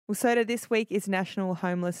Well, Soda, this week is National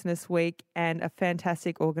Homelessness Week, and a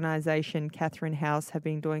fantastic organisation, Catherine House, have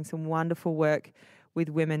been doing some wonderful work with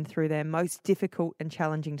women through their most difficult and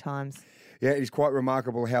challenging times. Yeah, it's quite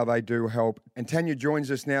remarkable how they do help. And Tanya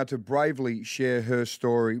joins us now to bravely share her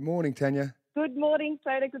story. Morning, Tanya. Good morning,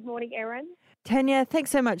 Soda. Good morning, Erin. Tanya,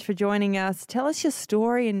 thanks so much for joining us. Tell us your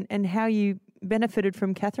story and how you benefited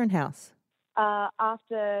from Catherine House.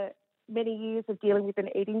 After many years of dealing with an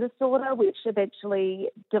eating disorder, which eventually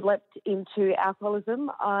developed into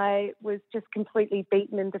alcoholism, I was just completely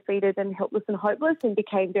beaten and defeated and helpless and hopeless and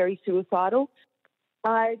became very suicidal.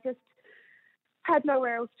 I just had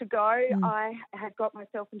nowhere else to go. I had got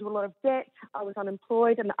myself into a lot of debt. I was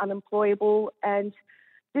unemployed and unemployable, and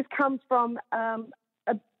this comes from a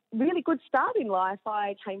really good start in life.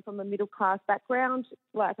 I came from a middle-class background.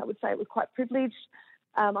 Like, I would say it was quite privileged.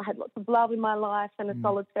 I had lots of love in my life and a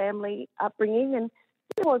solid family upbringing, and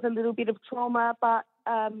there was a little bit of trauma, but,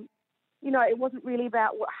 it wasn't really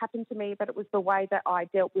about what happened to me, but it was the way that I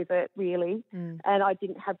dealt with it, really. And I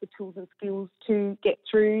didn't have the tools and skills to get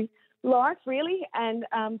through life, really. And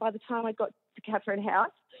by the time I got to Catherine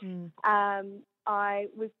House, I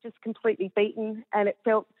was just completely beaten, and it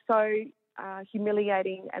felt so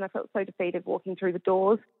humiliating, and I felt so defeated walking through the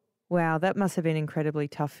doors. Wow, that must have been incredibly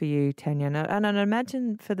tough for you, Tanya. And I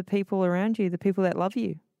imagine for the people around you, the people that love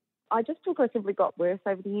you. I just progressively got worse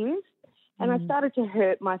over the years, and I started to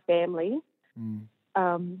hurt my family.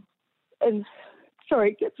 And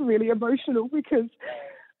sorry, it gets really emotional because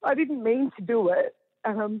I didn't mean to do it.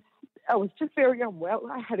 I was just very unwell.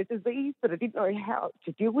 I had a disease, but I didn't know how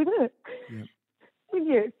to deal with it. Yep. When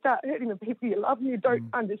you start hurting the people you love and you don't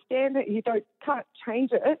understand it, can't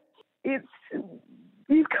change it,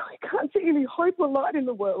 you can't see any hope or light in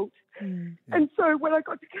the world. And so when I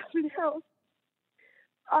got to Catherine House,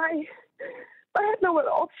 I had no other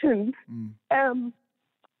option. And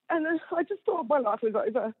I just thought my life was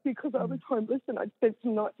over because I was homeless and I'd spent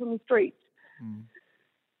some nights on the streets.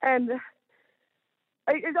 And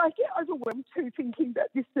I get overwhelmed too, thinking that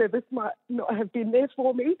this service might not have been there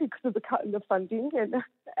for me because of the cut in the funding, and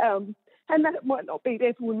that it might not be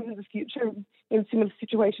there for women in the future in similar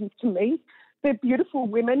situations to me. They're beautiful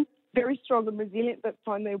women, very strong and resilient, that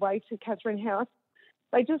find their way to Catherine House.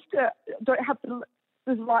 They just don't have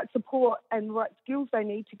the right support and the right skills they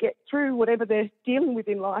need to get through whatever they're dealing with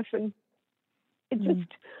in life. And it just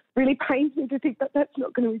really pains me to think that that's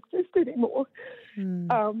not going to exist anymore.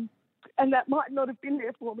 And that might not have been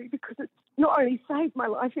there for me because it's not only saved my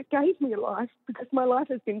life, it gave me a life, because my life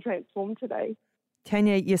has been transformed today.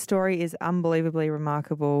 Tanya, your story is unbelievably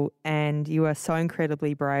remarkable, and you are so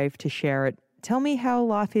incredibly brave to share it. Tell me how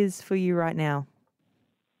life is for you right now.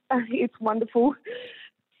 It's wonderful.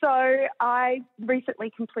 So I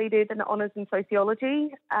recently completed an honours in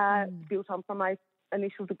sociology, built on from my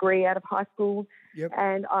initial degree out of high school. Yep.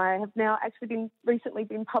 And I have now actually recently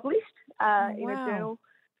been published in a journal,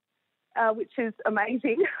 which is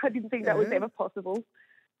amazing. I didn't think that was ever possible.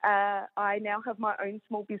 I now have my own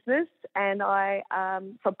small business, and I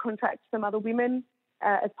subcontract some other women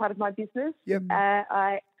as part of my business. Yep.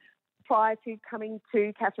 Prior to coming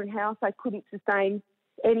to Catherine House, I couldn't sustain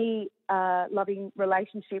any loving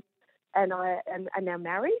relationship, and I am now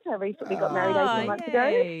married. I recently got married 18 months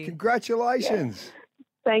ago. Congratulations. Yeah.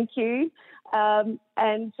 Thank you. And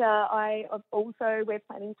we're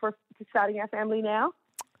planning for starting our family now.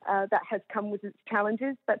 That has come with its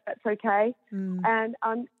challenges, but that's okay. And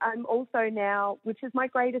I'm also now, which is my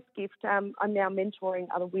greatest gift, I'm now mentoring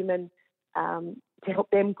other women to help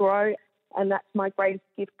them grow. And that's my greatest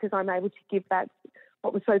gift, because I'm able to give back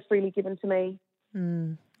what was so freely given to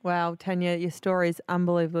me. Wow, Tanya, your story is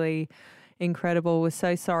unbelievably incredible. We're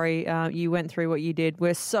so sorry you went through what you did.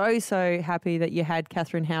 We're so happy that you had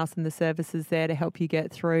Catherine House and the services there to help you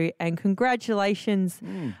get through. And congratulations.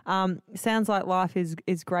 Sounds like life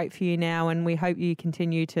is great for you now, and we hope you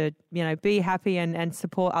continue to, be happy and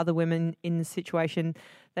support other women in the situation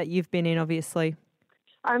that you've been in, obviously.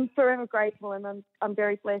 I'm forever grateful, and I'm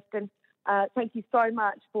very blessed. And thank you so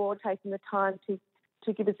much for taking the time to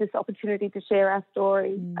give us this opportunity to share our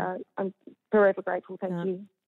story. I'm forever grateful. Thank you.